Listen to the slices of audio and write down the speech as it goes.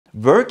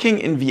Working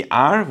in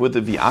VR with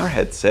a VR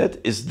headset,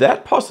 is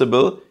that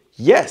possible?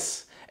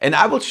 Yes. And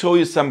I will show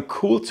you some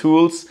cool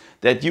tools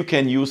that you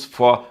can use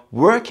for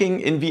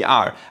working in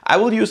VR. I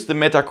will use the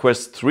Meta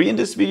Quest 3 in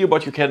this video,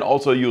 but you can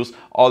also use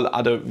all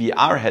other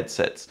VR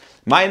headsets.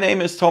 My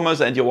name is Thomas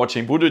and you're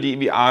watching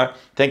VoodooDE VR.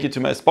 Thank you to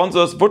my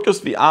sponsors,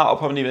 Workrooms VR,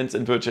 Open Events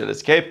and Virtual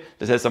Escape.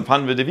 Let's have some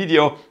fun with the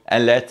video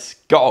and let's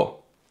go.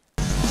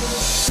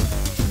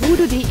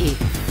 VoodooDE.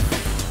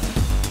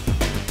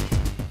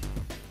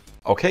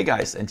 Okay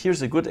guys, and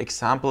here's a good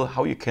example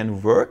how you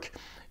can work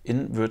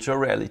in virtual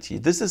reality.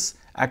 This is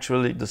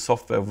actually the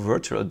software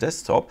Virtual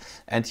Desktop,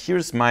 and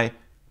here's my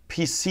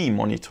PC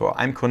monitor.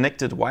 I'm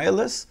connected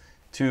wireless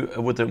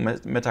with the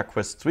Meta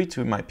Quest 3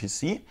 to my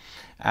PC,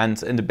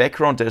 and in the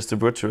background there's the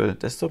Virtual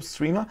Desktop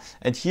streamer,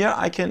 and here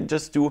I can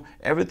just do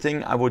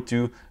everything I would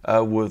do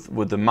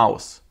with the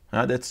mouse.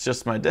 That's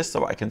just my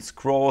desktop. I can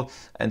scroll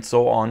and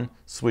so on,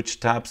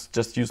 switch tabs,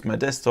 just use my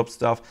desktop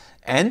stuff.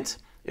 And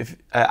if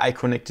I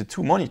connected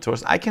two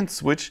monitors, I can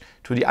switch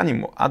to the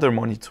other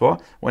monitor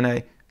when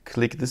I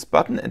click this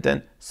button and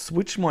then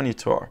switch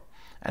monitor.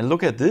 And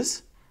look at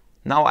this.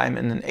 Now I'm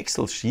in an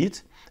Excel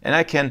sheet and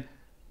I can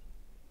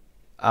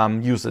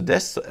use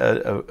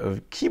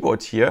a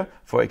keyboard here,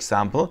 for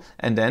example,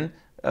 and then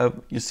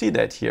you see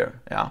that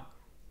here. Yeah,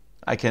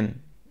 I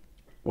can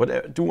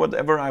do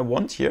whatever I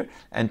want here,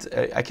 and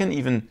I can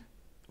even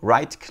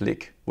right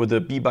click with the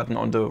B button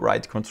on the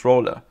right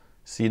controller.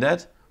 See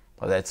that?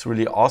 Well, that's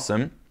really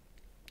awesome.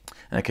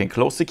 And I can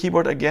close the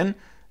keyboard again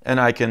and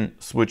I can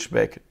switch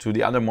back to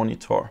the other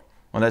monitor.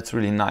 Well, that's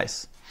really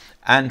nice.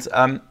 And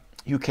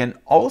you can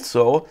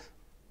also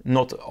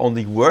not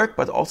only work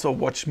but also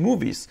watch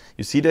movies.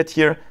 You see that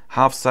here,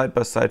 half side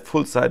by side,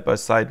 full side by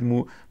side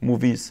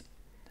movies.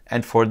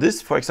 And for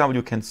this, for example,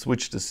 you can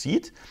switch the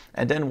seat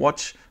and then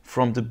watch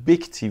from the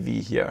big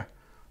TV here.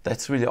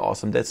 That's really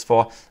awesome. That's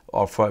for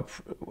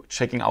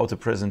checking out a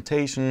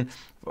presentation,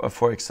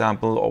 for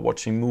example, or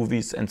watching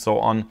movies and so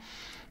on.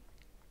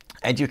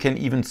 And you can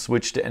even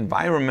switch the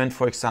environment,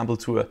 for example,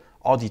 to an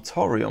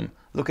auditorium.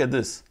 Look at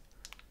this.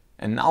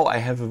 And now I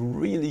have a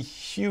really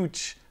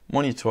huge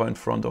monitor in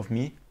front of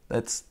me.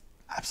 That's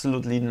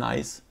absolutely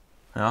nice.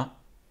 Yeah.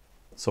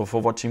 So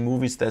for watching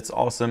movies, that's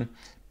awesome.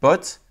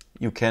 But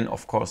you can,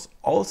 of course,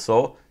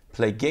 also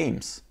play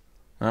games,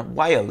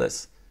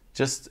 wireless.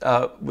 Just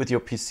with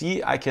your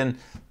PC, I can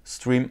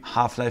stream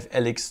Half-Life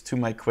Alyx to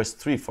my Quest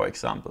 3, for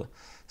example.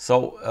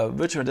 So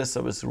Virtual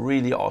Desktop is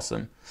really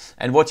awesome.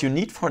 And what you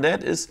need for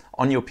that is,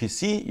 on your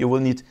PC, you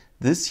will need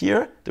this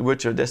here, the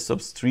Virtual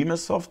Desktop Streamer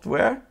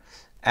software.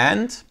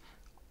 And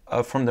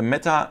from the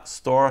Meta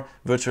Store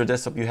Virtual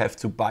Desktop, you have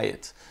to buy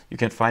it. You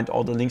can find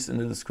all the links in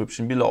the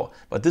description below.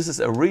 But this is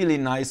a really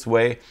nice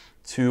way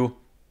to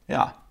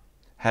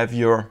have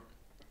your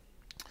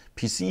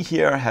PC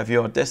here, have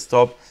your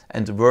desktop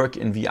and work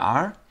in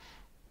VR.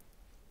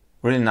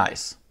 Really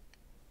nice.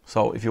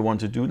 So if you want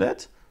to do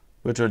that,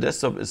 Virtual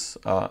Desktop is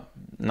a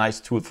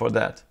nice tool for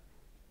that.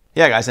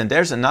 Yeah guys, and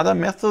there's another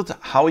method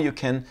how you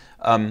can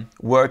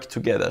work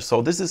together.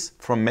 So this is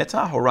from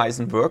Meta,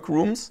 Horizon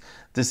Workrooms.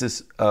 This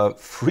is a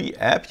free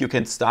app. You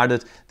can start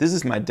it. This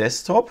is my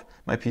desktop,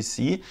 my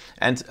PC.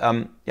 And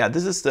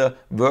this is the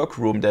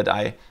workroom that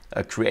I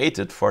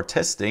created for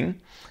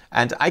testing.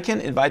 And I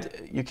can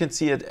invite, you can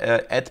see it,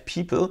 add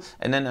people,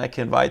 and then I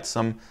can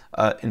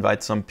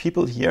invite some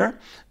people here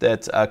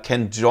that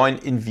can join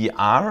in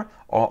VR,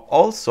 or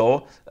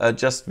also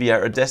just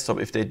via a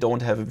desktop if they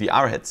don't have a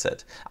VR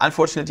headset.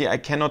 Unfortunately, I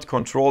cannot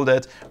control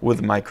that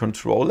with my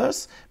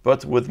controllers,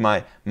 but with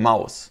my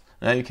mouse.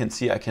 Now you can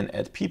see I can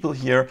add people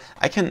here.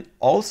 I can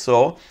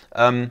also,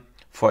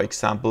 for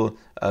example,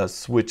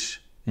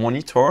 switch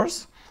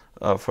monitors.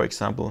 For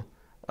example,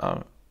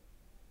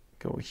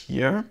 go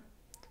here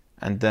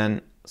and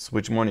then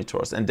switch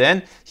monitors. And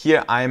then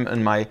here I'm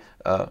in my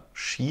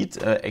sheet,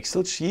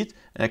 Excel sheet,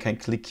 and I can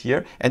click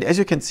here. And as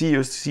you can see,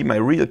 you see my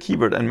real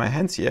keyboard and my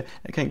hands here.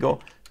 I can go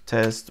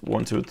test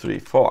 1, 2, 3,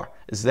 4.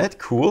 Is that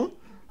cool?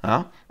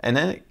 And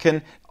then I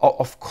can,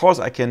 of course,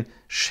 I can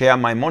share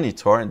my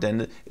monitor and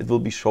then it will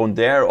be shown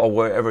there or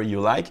wherever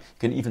you like. You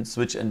can even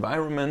switch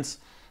environments,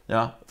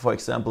 for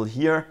example,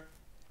 here.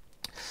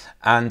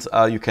 And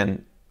you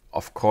can,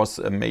 of course,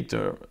 make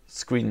the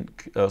screen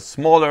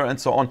smaller and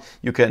so on.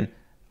 You can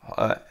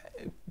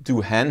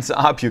do hands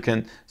up, you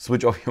can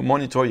switch off your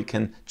monitor, you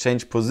can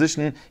change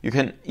position, you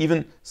can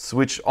even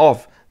switch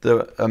off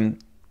the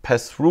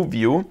pass-through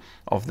view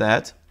of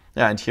that.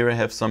 And here I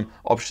have some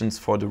options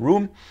for the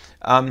room.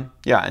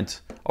 And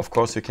of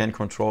course you can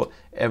control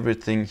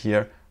everything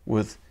here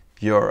with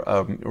your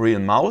real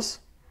mouse.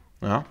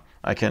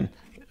 I can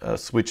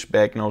switch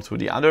back now to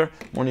the other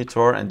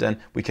monitor, and then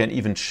we can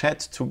even chat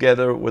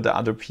together with the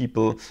other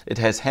people. It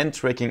has hand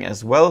tracking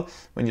as well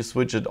when you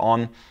switch it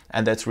on,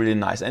 and that's really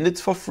nice. And it's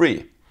for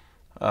free.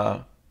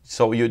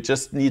 So you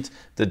just need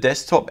the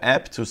desktop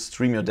app to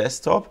stream your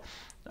desktop.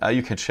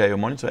 You can share your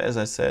monitor, as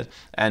I said,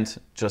 and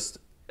just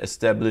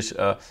establish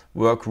a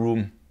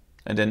workroom,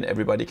 and then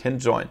everybody can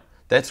join.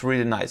 That's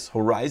really nice.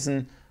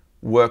 Horizon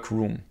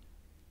Workroom.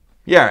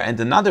 Yeah, and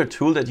another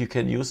tool that you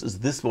can use is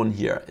this one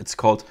here. It's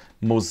called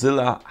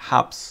Mozilla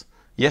Hubs.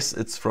 Yes,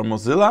 it's from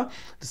Mozilla,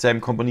 the same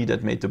company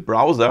that made the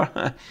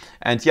browser.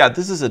 And yeah,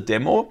 this is a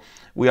demo.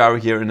 We are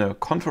here in a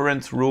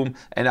conference room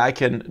and I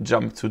can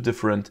jump to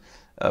different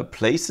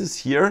places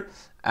here.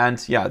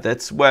 And yeah,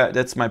 that's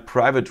my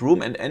private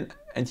room.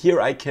 And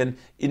here I can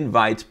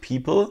invite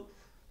people.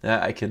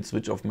 I can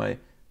switch off my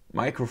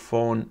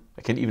microphone.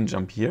 I can even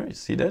jump here, you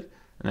see that?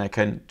 And I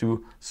can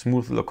do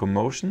smooth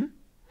locomotion.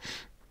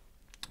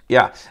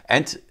 Yeah,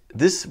 and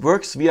this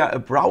works via a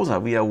browser,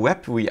 via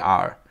web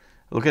VR.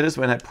 Look at this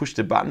when I push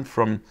the button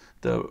from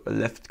the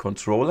left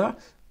controller.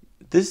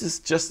 This is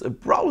just a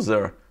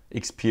browser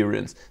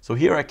experience. So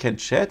here I can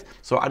chat,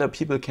 so other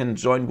people can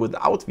join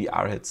without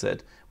VR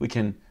headset. We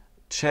can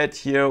chat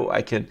here,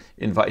 I can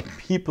invite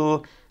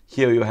people.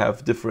 Here you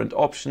have different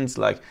options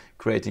like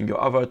creating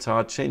your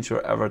avatar, change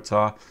your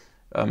avatar,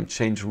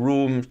 change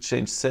room,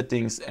 change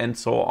settings, and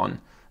so on.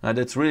 Now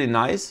that's really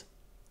nice.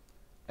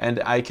 And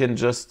I can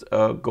just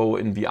go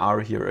in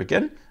VR here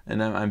again,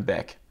 and then I'm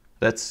back.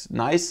 That's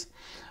nice.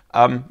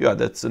 Yeah,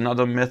 that's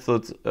another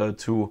method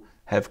to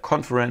have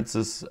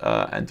conferences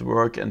and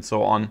work and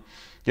so on.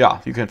 Yeah,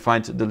 you can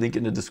find the link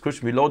in the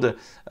description below.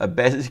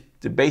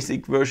 The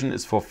basic version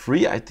is for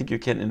free. I think you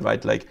can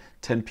invite like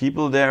 10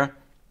 people there.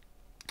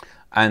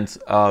 And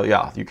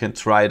yeah, you can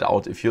try it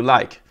out if you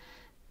like.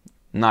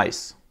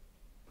 Nice.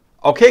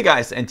 Okay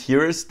guys, and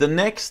here is the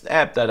next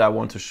app that I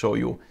want to show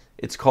you.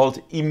 It's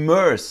called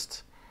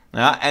Immersed.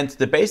 And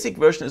the basic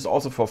version is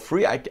also for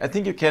free. I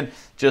think you can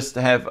just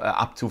have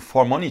up to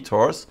 4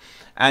 monitors.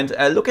 And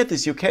look at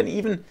this, you can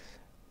even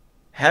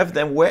have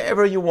them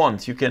wherever you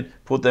want. You can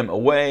put them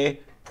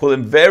away, pull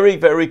them very,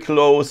 very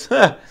close.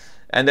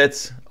 And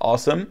that's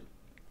awesome.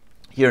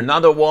 Here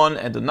another one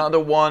and another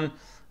one.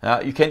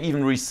 You can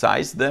even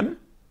resize them,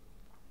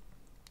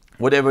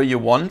 whatever you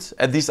want.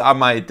 And these are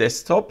my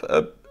desktop.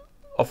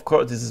 Of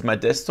course, this is my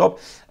desktop.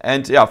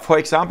 And yeah, for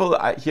example,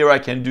 here I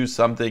can do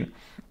something.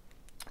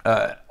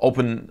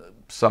 Open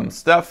some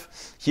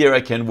stuff. Here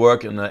I can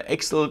work in an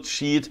Excel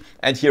sheet,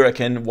 and here I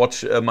can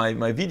watch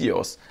my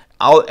videos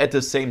all at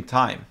the same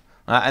time.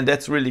 And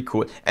that's really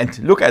cool. And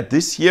look at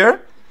this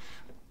here.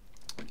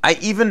 I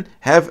even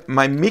have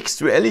my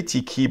mixed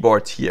reality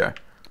keyboard here.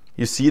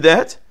 You see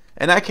that?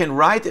 And I can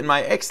write in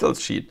my Excel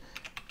sheet,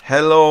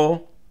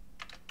 hello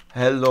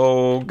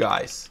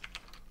guys.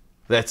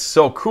 That's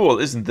so cool,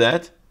 isn't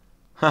that?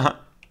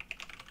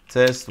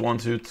 Test 1,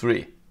 2,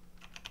 3.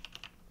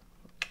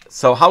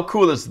 So how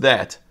cool is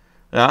that?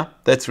 Yeah,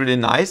 that's really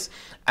nice.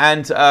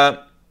 And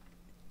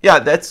yeah,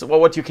 that's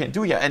what you can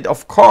do here. And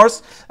of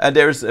course,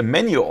 there's a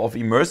menu of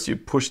Immersed. You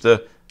push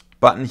the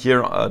button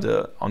here on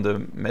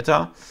the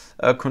Meta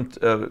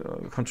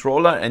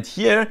controller, and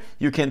here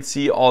you can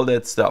see all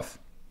that stuff.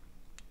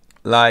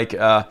 Like,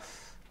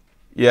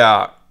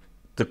 yeah,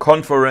 the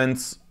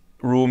conference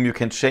room, you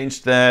can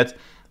change that.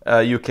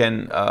 You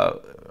can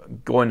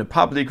go in a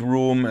public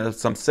room,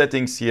 some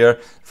settings here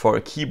for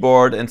a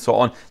keyboard and so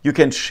on. You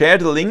can share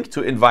the link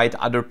to invite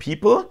other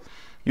people.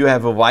 You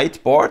have a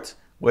whiteboard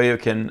where you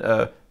can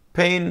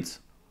paint.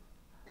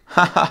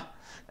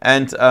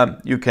 And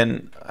you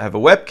can have a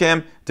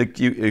webcam.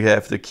 You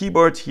have the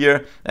keyboard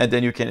here, and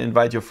then you can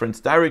invite your friends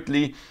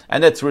directly.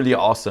 And that's really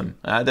awesome.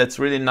 That's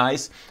really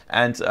nice.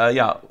 And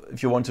yeah,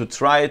 if you want to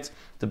try it,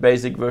 the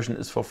basic version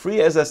is for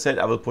free. As I said,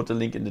 I will put a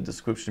link in the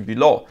description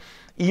below.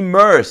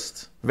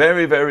 Immersed,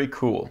 very, very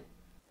cool.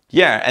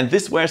 Yeah, and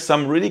these were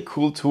some really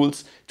cool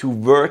tools to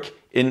work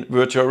in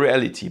virtual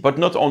reality. But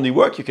not only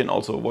work, you can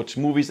also watch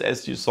movies,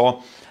 as you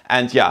saw.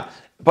 And yeah,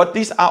 but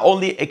these are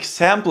only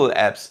example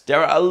apps. There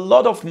are a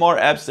lot of more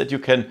apps that you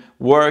can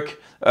work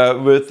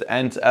with.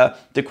 And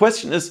the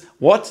question is,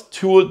 what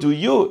tool do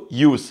you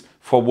use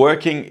for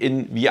working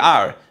in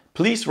VR?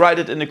 Please write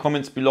it in the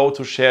comments below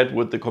to share it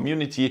with the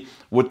community.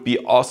 Would be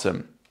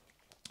awesome.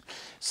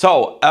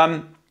 So,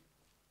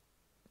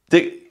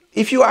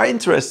 if you are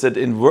interested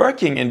in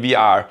working in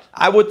VR,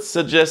 I would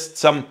suggest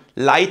some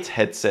light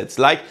headsets.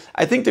 Like,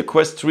 I think the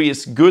Quest 3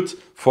 is good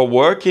for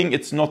working.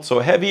 It's not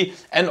so heavy.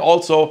 And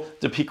also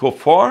the Pico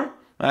 4,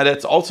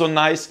 that's also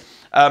nice.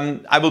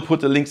 I will put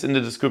the links in the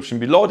description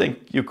below. Then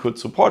you could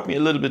support me a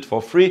little bit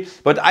for free.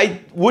 But I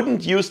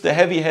wouldn't use the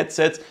heavy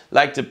headsets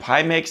like the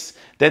Pimax.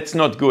 That's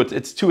not good.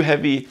 It's too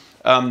heavy.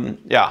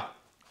 Yeah.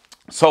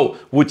 So,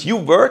 would you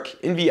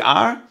work in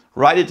VR?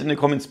 Write it in the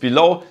comments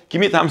below.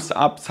 Give me a thumbs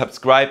up,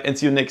 subscribe, and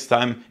see you next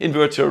time in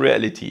virtual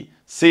reality.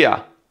 See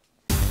ya!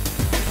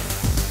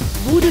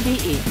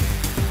 VoodooDE